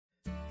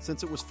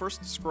Since it was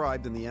first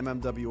described in the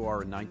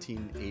MMWR in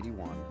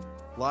 1981,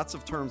 lots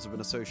of terms have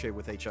been associated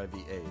with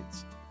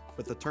HIV/AIDS,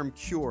 but the term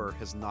cure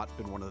has not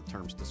been one of the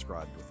terms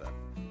described with it.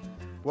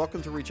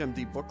 Welcome to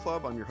ReachMD Book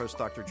Club. I'm your host,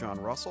 Dr. John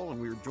Russell,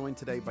 and we are joined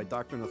today by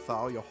Dr.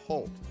 Nathalia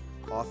Holt,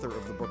 author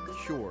of the book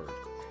Cured: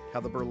 How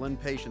the Berlin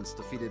Patients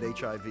Defeated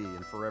HIV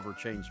and Forever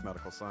Changed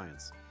Medical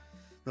Science.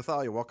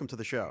 Nathalia, welcome to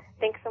the show.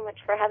 Thanks so much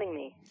for having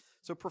me.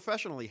 So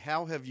professionally,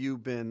 how have you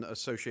been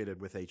associated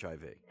with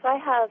HIV? So I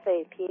have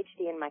a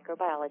PhD in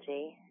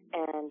microbiology,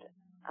 and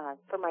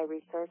for my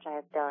research, I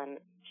have done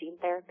gene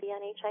therapy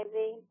on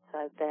HIV. So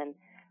I've been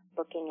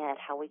looking at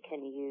how we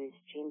can use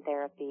gene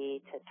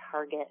therapy to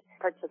target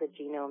parts of the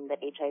genome that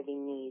HIV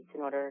needs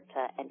in order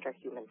to enter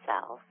human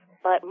cells.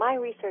 But my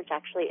research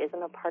actually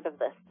isn't a part of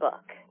this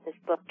book. This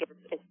book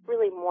is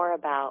really more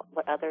about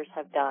what others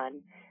have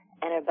done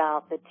and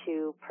about the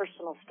two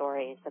personal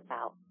stories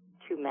about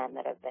two men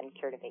that have been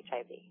cured of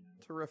HIV.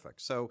 Terrific.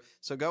 So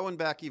going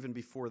back even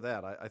before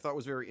that, I thought it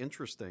was very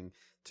interesting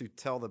to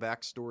tell the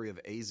backstory of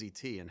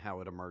AZT and how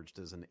it emerged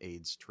as an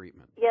AIDS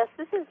treatment. Yes,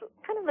 this is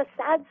kind of a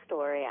sad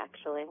story,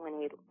 actually, when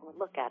we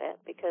look at it,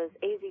 because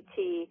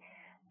AZT,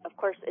 of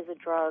course, is a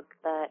drug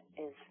that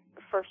is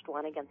the first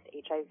one against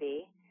HIV.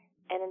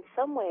 And in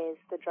some ways,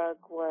 the drug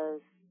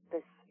was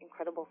this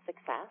incredible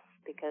success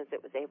because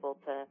it was able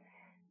to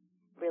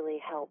really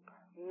help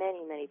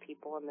many, many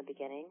people in the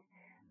beginning.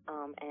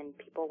 And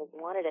people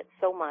wanted it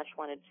so much,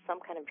 wanted some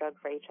kind of drug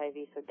for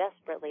HIV so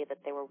desperately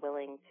that they were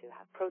willing to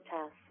have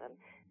protests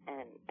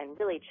and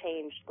really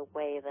change the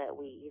way that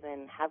we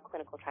even have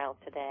clinical trials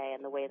today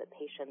and the way that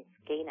patients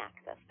gain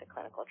access to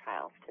clinical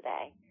trials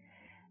today.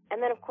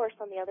 And then, of course,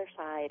 on the other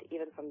side,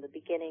 even from the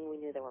beginning, we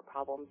knew there were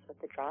problems with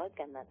the drug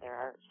and that there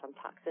are some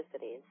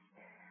toxicities.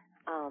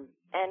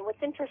 And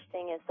what's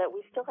interesting is that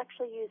we still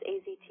actually use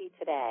AZT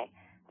today.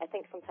 I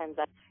think sometimes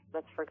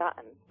that's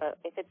forgotten. But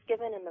if it's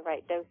given in the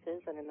right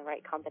doses and in the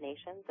right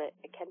combinations,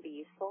 it can be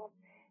useful.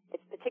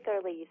 It's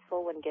particularly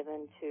useful when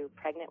given to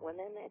pregnant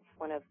women. It's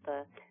one of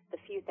the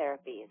few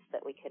therapies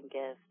that we can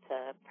give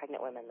to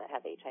pregnant women that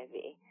have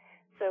HIV.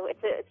 So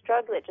it's a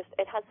drug that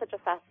it has such a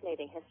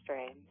fascinating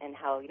history and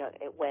how,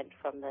 it went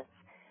from this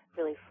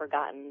really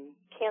forgotten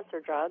cancer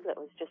drug that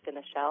was just in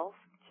a shelf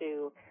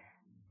to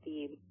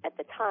at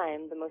the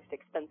time, the most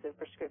expensive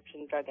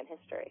prescription drug in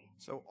history.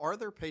 So are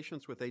there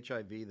patients with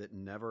HIV that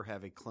never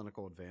have a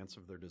clinical advance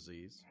of their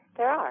disease?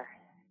 There are.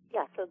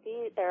 Yeah, so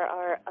there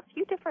are a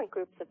few different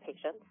groups of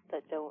patients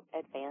that don't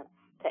advance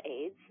to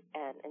AIDS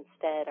and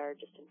instead are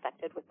just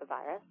infected with the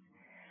virus.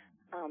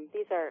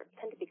 These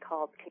tend to be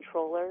called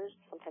controllers.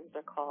 Sometimes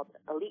they're called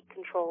elite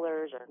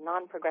controllers or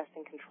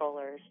non-progressing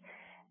controllers.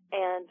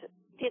 And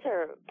these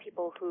are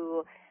people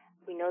who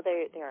we know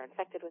they are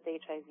infected with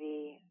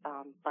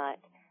HIV, but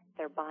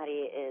their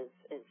body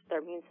their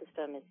immune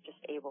system is just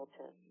able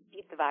to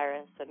beat the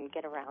virus and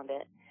get around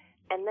it.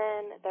 And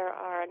then there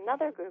are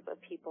another group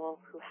of people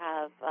who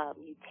have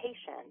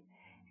mutation,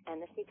 and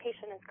this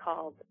mutation is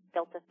called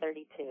Delta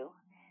 32.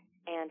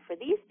 And for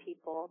these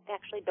people, they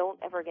actually don't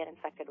ever get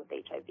infected with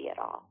HIV at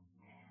all.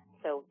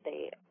 So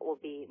they will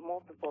be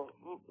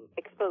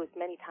exposed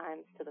many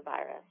times to the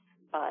virus,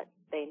 but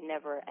they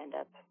never end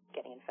up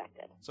getting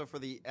infected. So for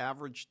the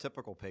average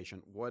typical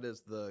patient, what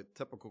is the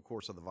typical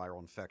course of the viral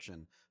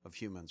infection of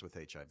humans with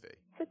HIV?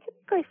 So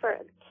typically for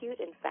acute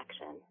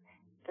infection,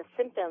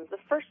 the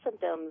first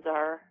symptoms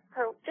are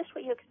just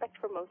what you expect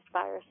for most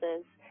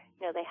viruses.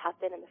 They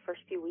happen in the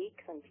first few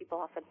weeks, and people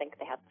often think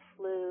they have the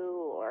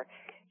flu or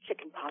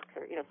chickenpox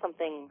or,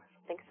 something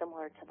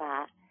similar to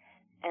that.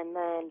 And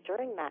then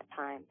during that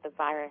time, the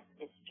virus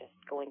is just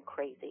going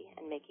crazy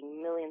and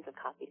making millions of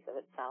copies of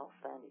itself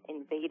and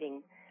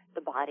invading the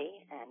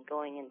body and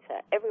going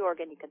into every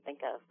organ you can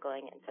think of,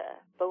 going into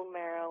bone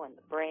marrow and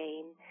the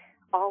brain,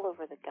 all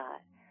over the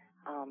gut,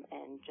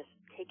 and just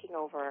taking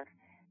over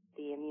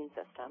the immune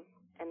system.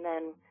 And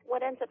then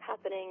what ends up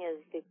happening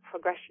is the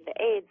progression to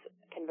AIDS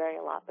can vary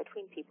a lot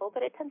between people,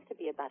 but it tends to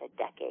be about a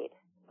decade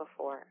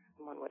before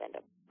someone would end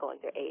up going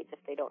through AIDS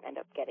if they don't end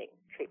up getting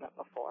treatment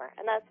before.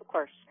 And that's, of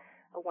course,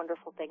 a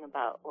wonderful thing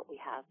about what we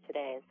have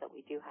today is that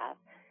we do have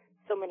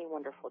so many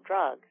wonderful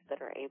drugs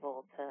that are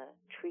able to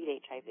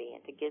treat HIV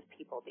and to give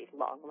people these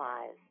long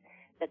lives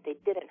that they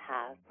didn't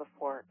have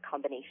before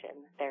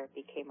combination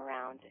therapy came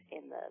around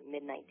in the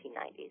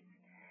mid-1990s.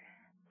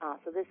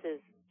 So this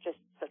is just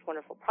such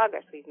wonderful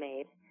progress we've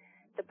made.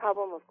 The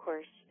problem, of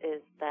course, is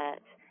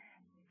that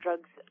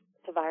drugs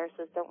to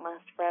viruses don't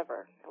last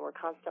forever, and we're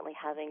constantly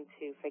having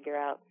to figure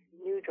out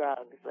new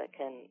drugs that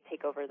can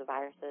take over the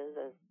viruses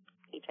as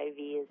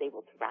HIV is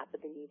able to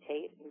rapidly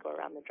mutate and go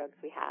around the drugs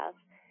we have.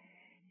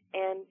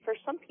 And for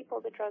some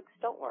people, the drugs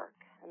don't work.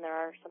 And there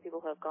are some people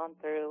who have gone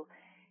through,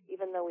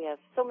 even though we have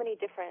so many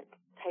different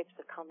types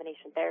of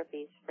combination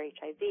therapies for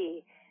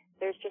HIV,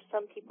 there's just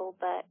some people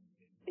that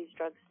these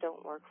drugs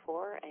don't work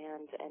for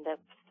and end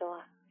up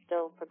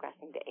still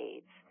progressing to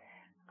AIDS.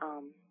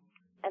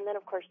 And then,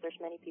 of course,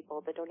 there's many people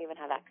that don't even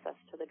have access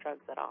to the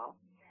drugs at all.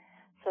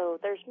 So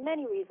there's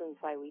many reasons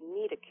why we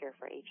need a cure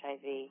for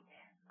HIV.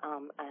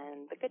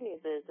 And the good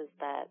news is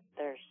that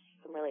there's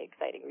some really really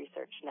exciting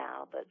research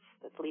now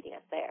that's leading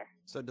us there.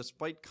 So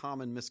despite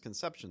common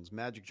misconceptions,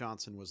 Magic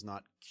Johnson was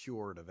not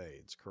cured of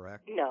AIDS,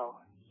 correct? No,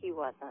 he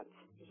wasn't.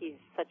 He's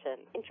such an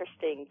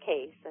interesting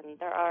case, and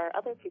there are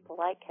other people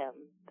like him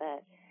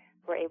that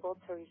were able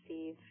to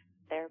receive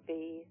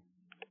therapy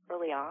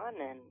early on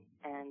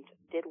and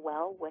did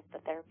well with the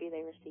therapy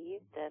they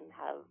received and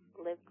have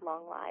lived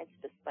long lives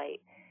despite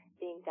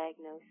being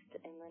diagnosed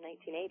in the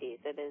 1980s.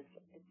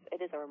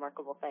 It is a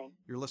remarkable thing.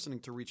 You're listening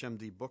to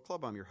ReachMD Book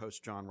Club. I'm your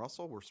host, John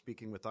Russell. We're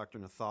speaking with Dr.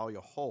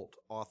 Nathalia Holt,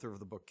 author of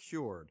the book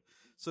Cured.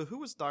 So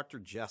who is Dr.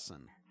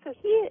 Jessen? So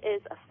he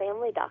is a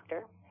family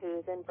doctor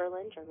who's in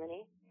Berlin,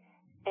 Germany,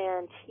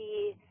 and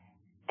he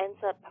ends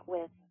up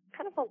with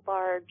kind of a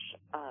large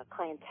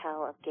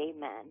clientele of gay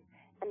men.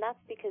 And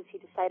that's because he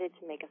decided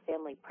to make a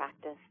family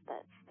practice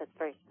that's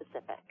very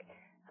specific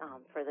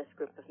for this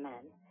group of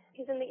men.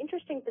 He's in the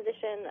interesting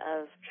position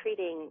of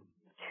treating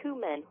two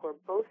men who are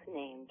both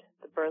named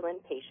the Berlin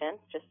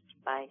patient, just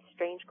by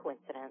strange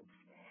coincidence.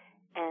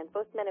 And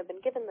both men have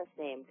been given this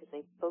name because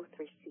they both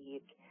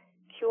received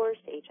cures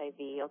to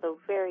HIV, although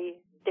very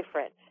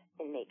different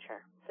in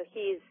nature. So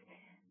he's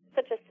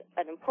such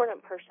an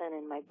important person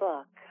in my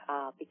book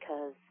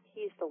because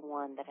he's the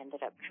one that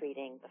ended up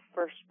treating the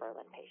first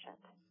Berlin patient.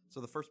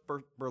 So the first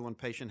Berlin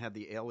patient had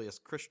the alias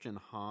Christian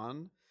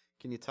Hahn.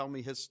 Can you tell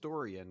me his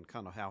story and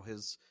kind of how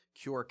his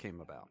cure came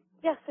about?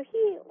 Yeah, so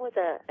he was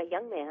a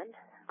young man,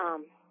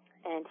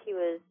 and he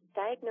was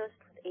diagnosed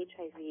with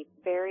HIV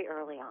very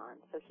early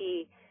on. So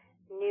he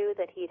knew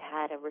that he'd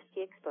had a risky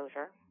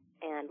exposure,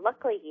 and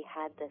luckily he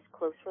had this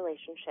close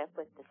relationship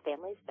with his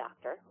family's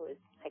doctor, who is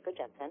Heiko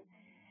Jensen.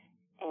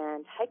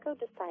 And Heiko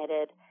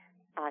decided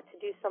to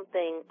do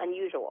something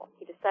unusual.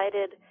 He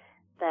decided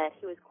that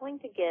he was going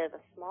to give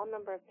a small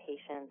number of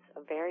patients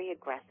a very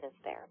aggressive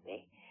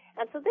therapy.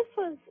 And so this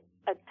was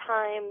a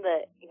time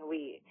that,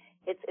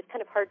 it's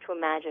kind of hard to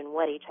imagine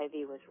what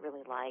HIV was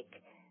really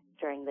like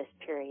during this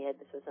period.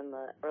 This was in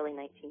the early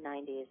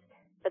 1990s.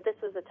 But this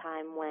was a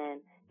time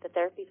when the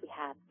therapies we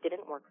had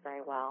didn't work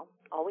very well.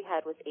 All we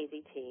had was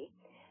AZT.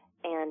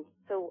 And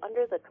so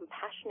under the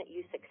compassionate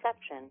use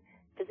exception,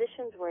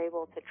 physicians were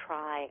able to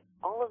try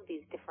all of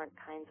these different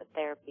kinds of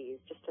therapies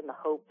just in the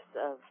hopes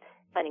of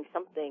finding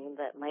something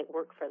that might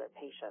work for their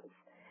patients.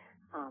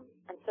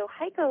 And so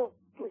Heiko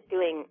was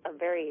doing a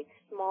very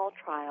small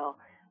trial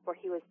where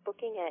he was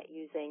looking at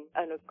using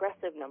an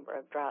aggressive number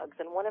of drugs,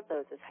 and one of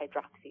those is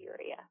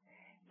hydroxyurea.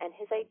 And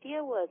his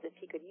idea was if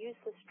he could use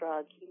this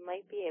drug, he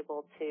might be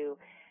able to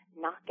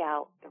knock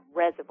out the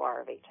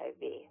reservoir of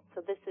HIV.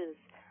 So this is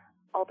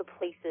all the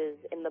places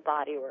in the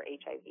body where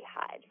HIV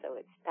hides. So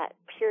it's that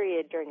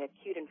period during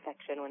acute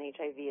infection when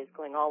HIV is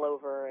going all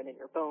over and in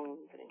your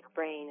bones and in your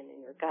brain and in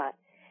your gut.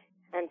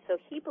 And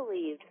so he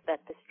believed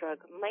that this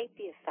drug might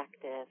be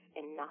effective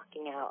in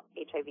knocking out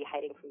HIV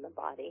hiding from the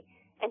body.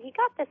 And he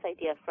got this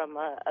idea from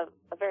a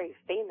very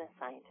famous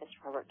scientist,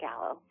 Robert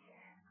Gallo,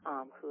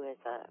 who is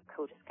a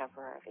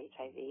co-discoverer of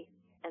HIV.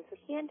 And so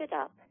he ended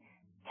up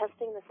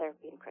testing the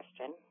therapy in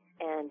Christian.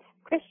 And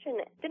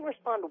Christian didn't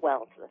respond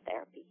well to the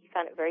therapy. He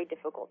found it very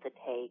difficult to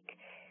take.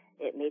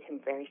 It made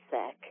him very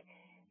sick.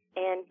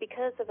 And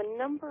because of a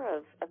number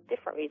of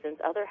different reasons,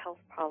 other health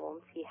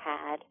problems he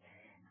had,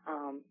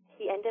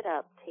 he ended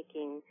up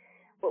taking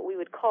what we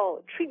would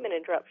call treatment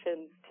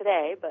interruptions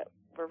today, but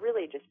were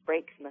really just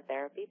breaks in the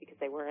therapy because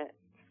they weren't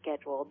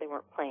scheduled, they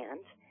weren't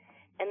planned.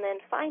 And then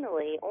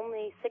finally,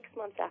 only 6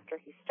 months after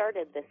he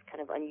started this kind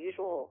of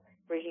unusual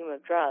regime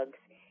of drugs,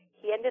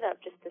 he ended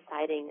up just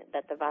deciding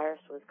that the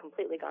virus was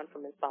completely gone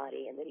from his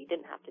body and that he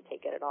didn't have to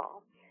take it at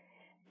all.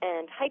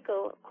 And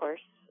Heiko, of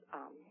course,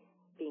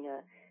 being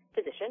a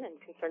physician and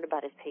concerned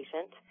about his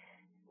patient,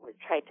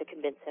 tried to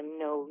convince him,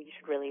 no, you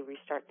should really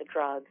restart the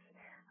drugs.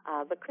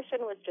 But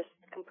Christian was just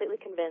completely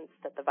convinced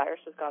that the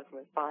virus was gone from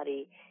his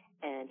body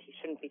and he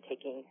shouldn't be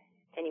taking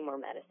any more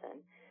medicine.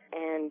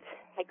 And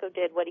Heiko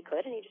did what he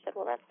could, and he just said,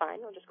 well, that's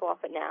fine. We'll just go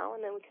off it now, and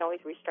then we can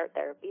always restart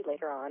therapy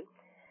later on.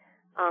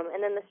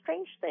 And then the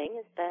strange thing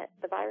is that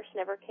the virus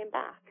never came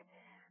back.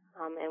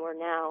 And we're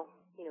now,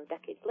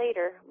 decades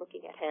later,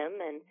 looking at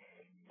him,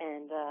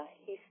 and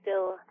he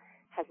still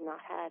has not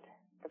had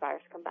the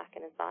virus come back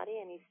in his body,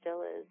 and he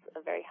still is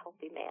a very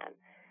healthy man.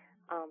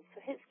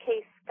 So his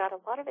case got a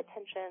lot of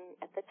attention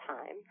at the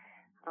time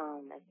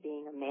as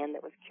being a man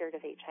that was cured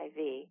of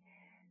HIV.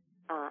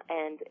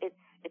 And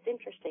it's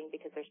interesting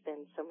because there's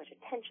been so much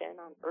attention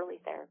on early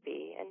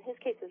therapy, and his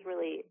case is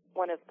really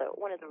one of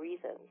the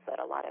reasons that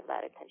a lot of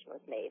that attention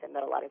was made, and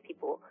that a lot of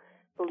people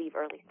believe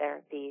early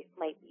therapy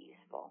might be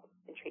useful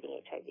in treating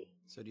HIV.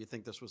 So do you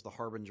think this was the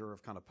harbinger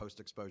of kind of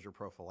post-exposure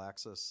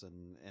prophylaxis,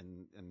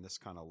 and this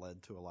kind of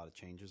led to a lot of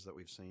changes that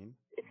we've seen?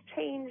 It's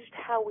changed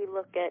how we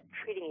look at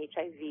treating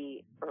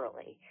HIV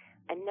early.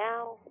 And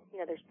now,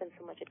 there's been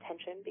so much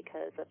attention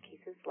because of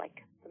cases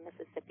like the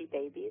Mississippi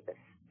baby, this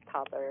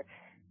toddler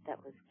that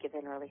was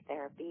given early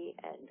therapy,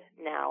 and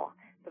now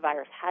the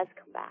virus has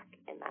come back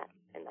in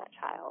that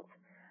child.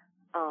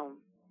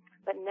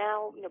 But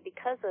now,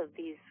 because of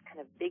these kind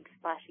of big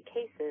splashy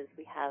cases,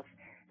 we have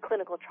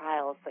clinical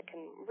trials that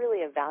can really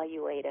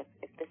evaluate if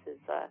this is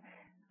a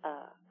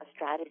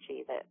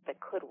strategy that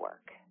could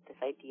work, this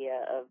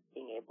idea of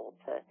being able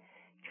to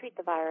treat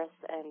the virus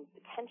and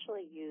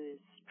potentially use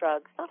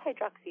drugs, not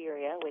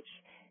hydroxyurea, which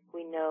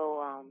we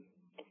know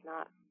is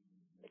not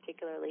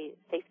particularly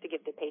safe to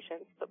give to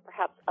patients, but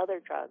perhaps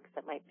other drugs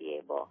that might be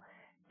able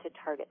to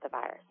target the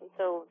virus. And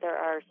so there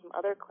are some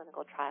other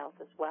clinical trials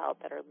as well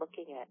that are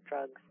looking at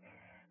drugs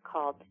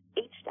called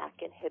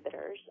HDAC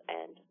inhibitors.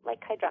 And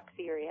like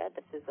hydroxyurea,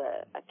 this is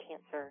a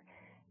cancer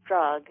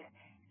drug.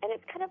 And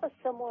it's kind of a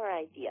similar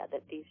idea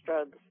that these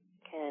drugs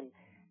can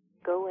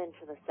go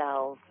into the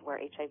cells where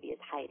HIV is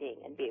hiding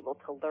and be able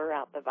to lure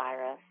out the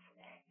virus.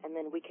 And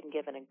then we can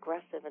give an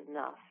aggressive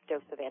enough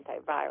dose of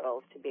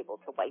antivirals to be able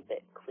to wipe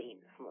it clean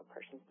from a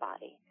person's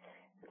body.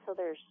 And so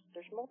there's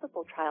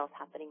multiple trials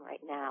happening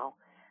right now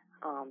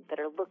that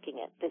are looking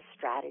at this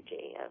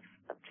strategy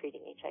of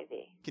treating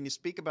HIV. Can you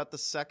speak about the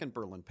second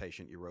Berlin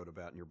patient you wrote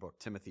about in your book,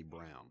 Timothy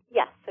Brown?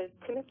 Yes, so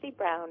Timothy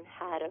Brown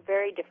had a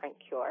very different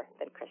cure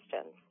than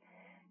Christian's.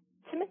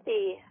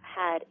 Timothy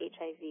had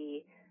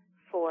HIV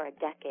for a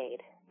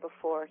decade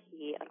before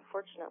he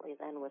unfortunately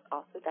then was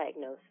also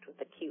diagnosed with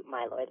acute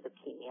myeloid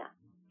leukemia.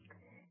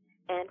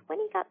 And when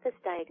he got this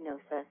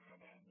diagnosis,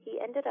 he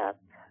ended up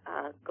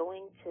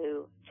going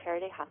to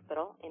Charité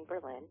Hospital in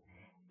Berlin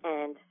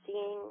and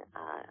seeing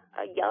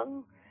a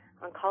young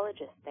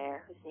oncologist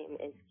there whose name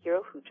is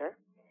Gero Hutter.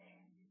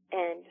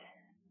 And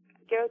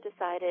Gero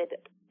decided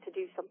to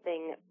do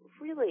something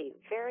really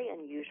very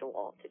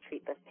unusual to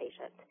treat this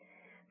patient.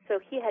 So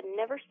he had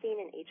never seen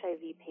an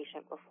HIV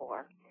patient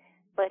before,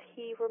 but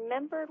he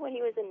remembered when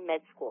he was in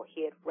med school,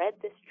 he had read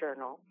this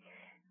journal,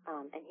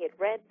 and he had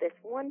read this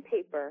one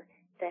paper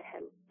that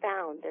had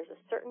found there's a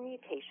certain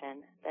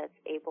mutation that's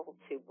able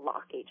to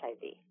block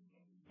HIV.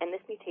 And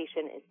this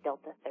mutation is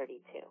Delta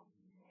 32.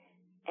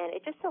 And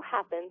it just so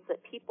happens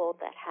that people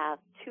that have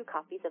 2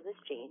 copies of this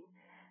gene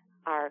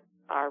are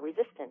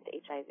resistant to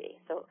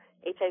HIV. So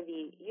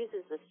HIV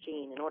uses this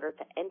gene in order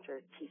to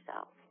enter T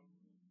cells.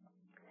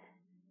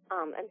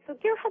 And so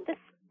Gero had this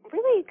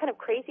really kind of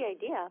crazy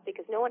idea,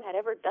 because no one had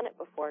ever done it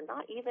before,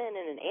 not even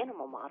in an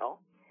animal model,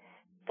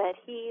 that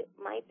he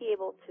might be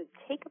able to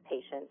take a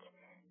patient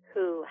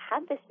who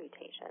had this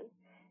mutation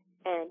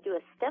and do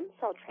a stem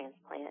cell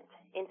transplant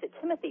into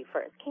Timothy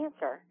for his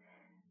cancer,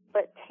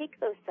 but take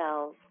those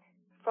cells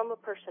from a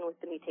person with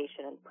the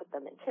mutation and put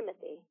them in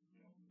Timothy,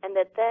 and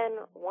that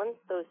then once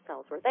those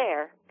cells were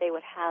there, they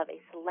would have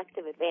a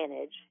selective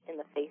advantage in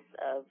the face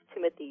of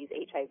Timothy's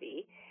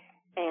HIV,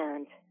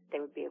 and they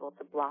would be able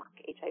to block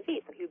HIV.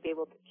 So he would be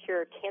able to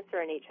cure cancer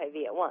and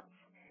HIV at once.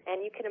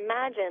 And you can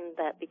imagine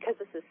that because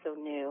this is so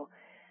new,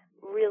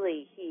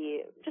 really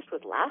he just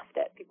was laughed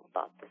at. People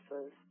thought this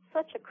was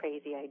such a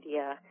crazy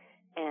idea,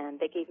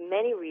 and they gave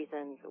many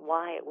reasons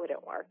why it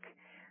wouldn't work.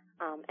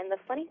 And the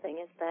funny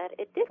thing is that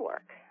it did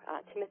work.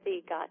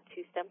 Timothy got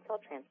 2 stem cell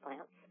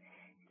transplants,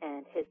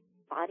 and his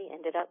body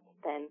ended up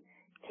then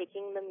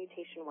taking the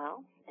mutation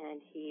well,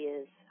 and he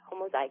is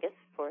homozygous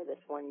for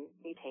this one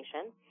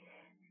mutation,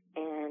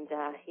 and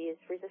he is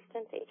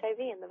resistant to HIV,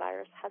 and the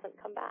virus hasn't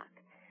come back.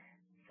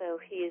 So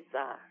he's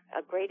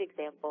a great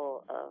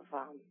example of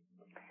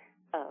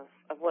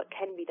what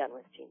can be done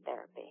with gene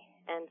therapy.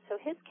 And so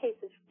his case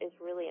is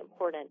really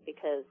important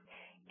because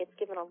it's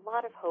given a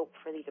lot of hope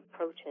for these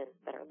approaches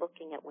that are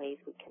looking at ways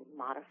we can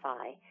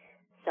modify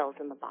cells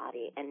in the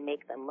body and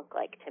make them look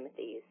like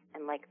Timothy's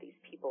and like these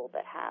people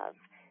that have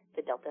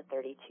the Delta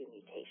 32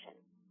 mutation.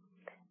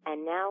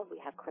 And now we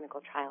have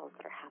clinical trials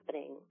that are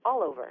happening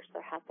all over. So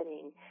they're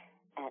happening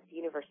at the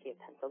University of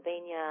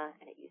Pennsylvania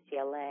and at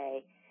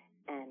UCLA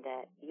and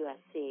at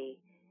USC.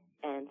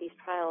 And these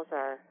trials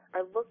are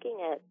looking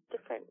at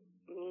different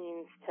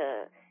means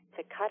to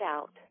cut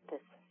out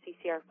this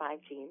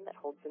CCR5 gene that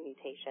holds the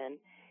mutation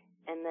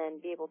and then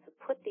be able to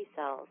put these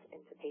cells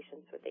into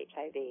patients with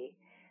HIV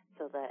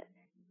so that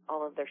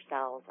all of their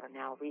cells are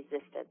now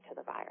resistant to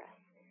the virus.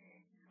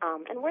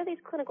 And where these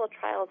clinical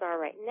trials are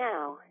right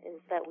now is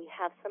that we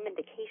have some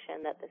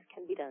indication that this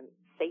can be done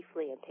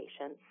safely in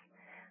patients,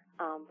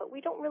 but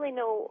we don't really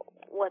know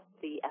what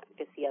the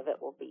efficacy of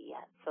it will be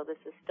yet. So this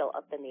is still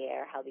up in the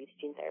air how these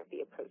gene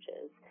therapy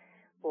approaches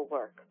will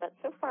work. But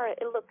so far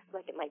it looks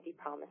like it might be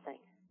promising.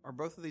 Are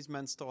both of these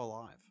men still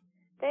alive?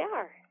 They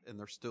are. And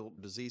they're still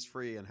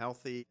disease-free and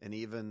healthy, and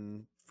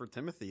even for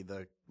Timothy,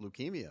 the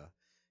leukemia,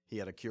 he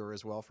had a cure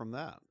as well from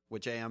that,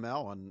 which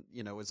AML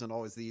isn't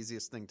always the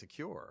easiest thing to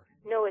cure.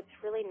 No, it's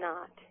really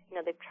not.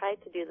 They've tried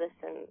to do this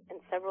in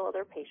several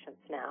other patients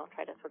now,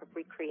 try to sort of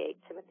recreate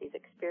Timothy's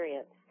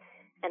experience,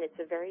 and it's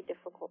a very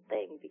difficult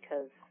thing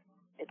because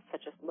it's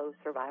such a low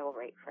survival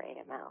rate for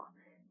AML.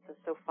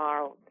 So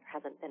far, there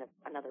hasn't been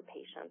another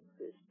patient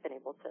who's been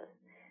able to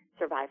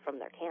survive from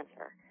their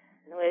cancer.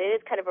 It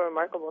is kind of a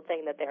remarkable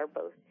thing that they are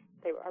both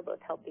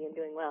healthy and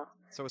doing well.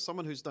 So as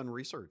someone who's done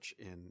research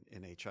in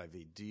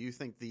HIV, do you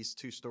think these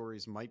 2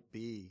 stories might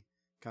be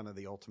kind of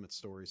the ultimate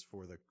stories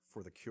for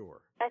the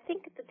cure? I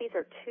think that these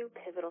are 2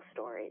 pivotal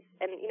stories.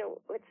 And,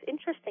 what's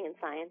interesting in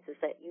science is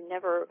that you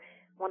never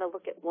want to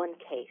look at one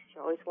case.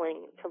 You're always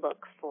willing to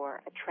look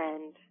for a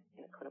trend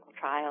in a clinical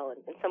trial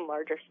and in some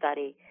larger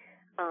study.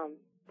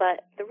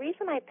 But the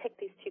reason I picked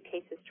these two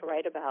cases to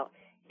write about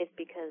is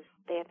because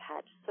they have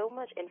had so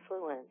much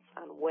influence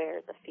on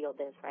where the field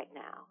is right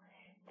now.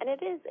 And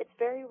it's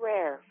very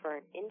rare for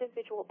an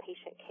individual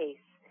patient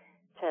case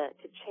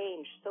to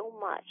change so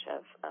much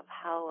of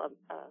how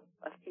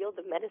a field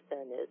of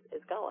medicine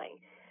is going.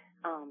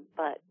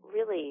 But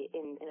really,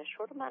 in a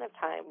short amount of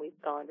time,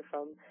 we've gone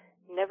from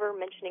never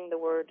mentioning the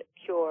word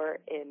cure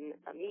in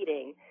a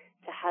meeting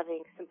to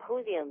having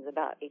symposiums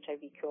about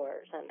HIV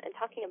cures and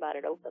talking about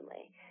it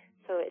openly.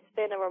 So it's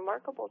been a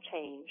remarkable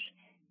change,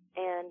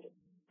 and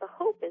the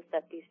hope is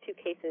that these two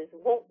cases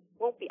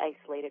won't be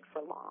isolated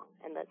for long,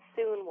 and that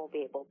soon we'll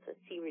be able to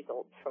see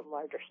results from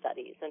larger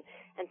studies and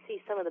see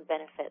some of the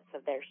benefits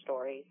of their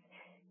stories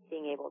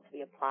being able to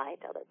be applied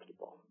to other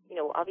people.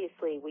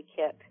 Obviously we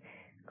can't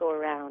go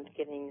around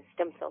giving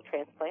stem cell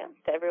transplants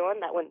to everyone.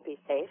 That wouldn't be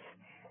safe.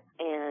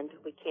 And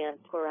we can't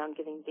go around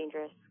giving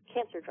dangerous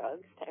cancer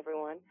drugs to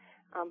everyone.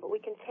 But we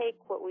can take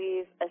what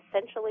we've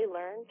essentially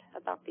learned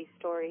about these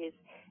stories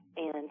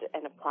and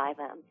apply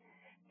them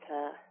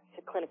to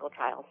clinical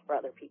trials for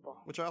other people.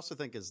 Which I also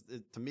think is,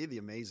 to me, the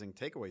amazing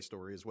takeaway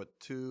story is what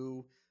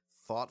two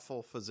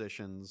thoughtful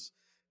physicians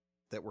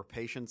that were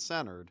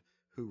patient-centered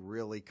who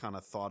really kind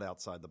of thought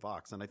outside the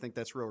box. And I think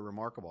that's really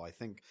remarkable. I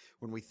think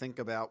when we think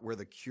about where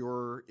the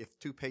cure, if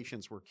two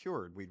patients were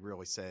cured, we'd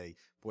really say,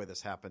 boy,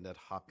 this happened at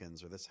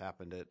Hopkins, or this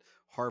happened at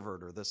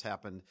Harvard, or this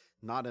happened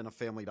not in a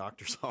family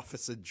doctor's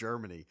office in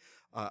Germany,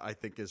 I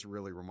think is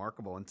really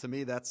remarkable. And to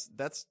me, that's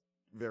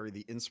very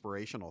the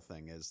inspirational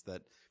thing, is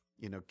that,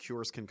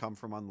 cures can come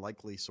from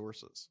unlikely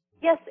sources.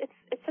 Yes,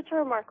 it's such a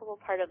remarkable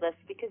part of this,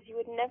 because you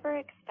would never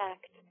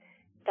expect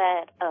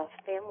that a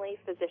family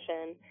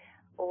physician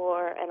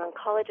or an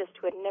oncologist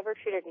who had never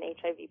treated an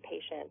HIV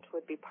patient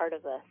would be part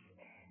of this.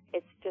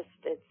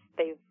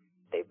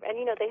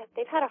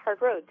 They've had a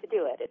hard road to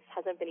do it. It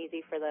hasn't been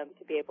easy for them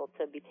to be able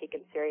to be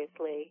taken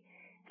seriously,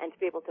 and to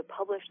be able to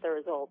publish the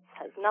results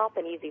has not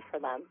been easy for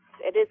them.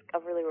 It is a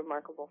really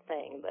remarkable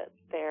thing that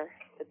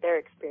their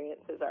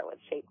experiences are what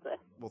shaped this.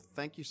 Well,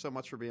 thank you so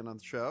much for being on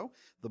the show.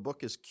 The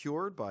book is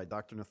Cured by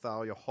Dr.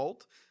 Nathalia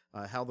Holt,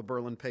 How the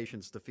Berlin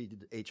Patients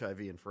Defeated HIV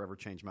and Forever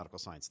Changed Medical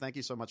Science. Thank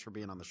you so much for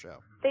being on the show.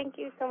 Thank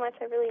you so much.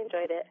 I really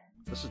enjoyed it.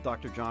 This is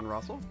Dr. John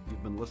Russell.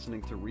 You've been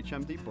listening to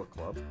ReachMD Book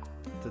Club.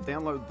 To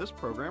download this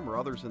program or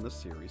others in this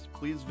series,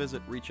 please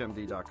visit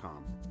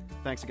reachmd.com.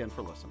 Thanks again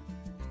for listening.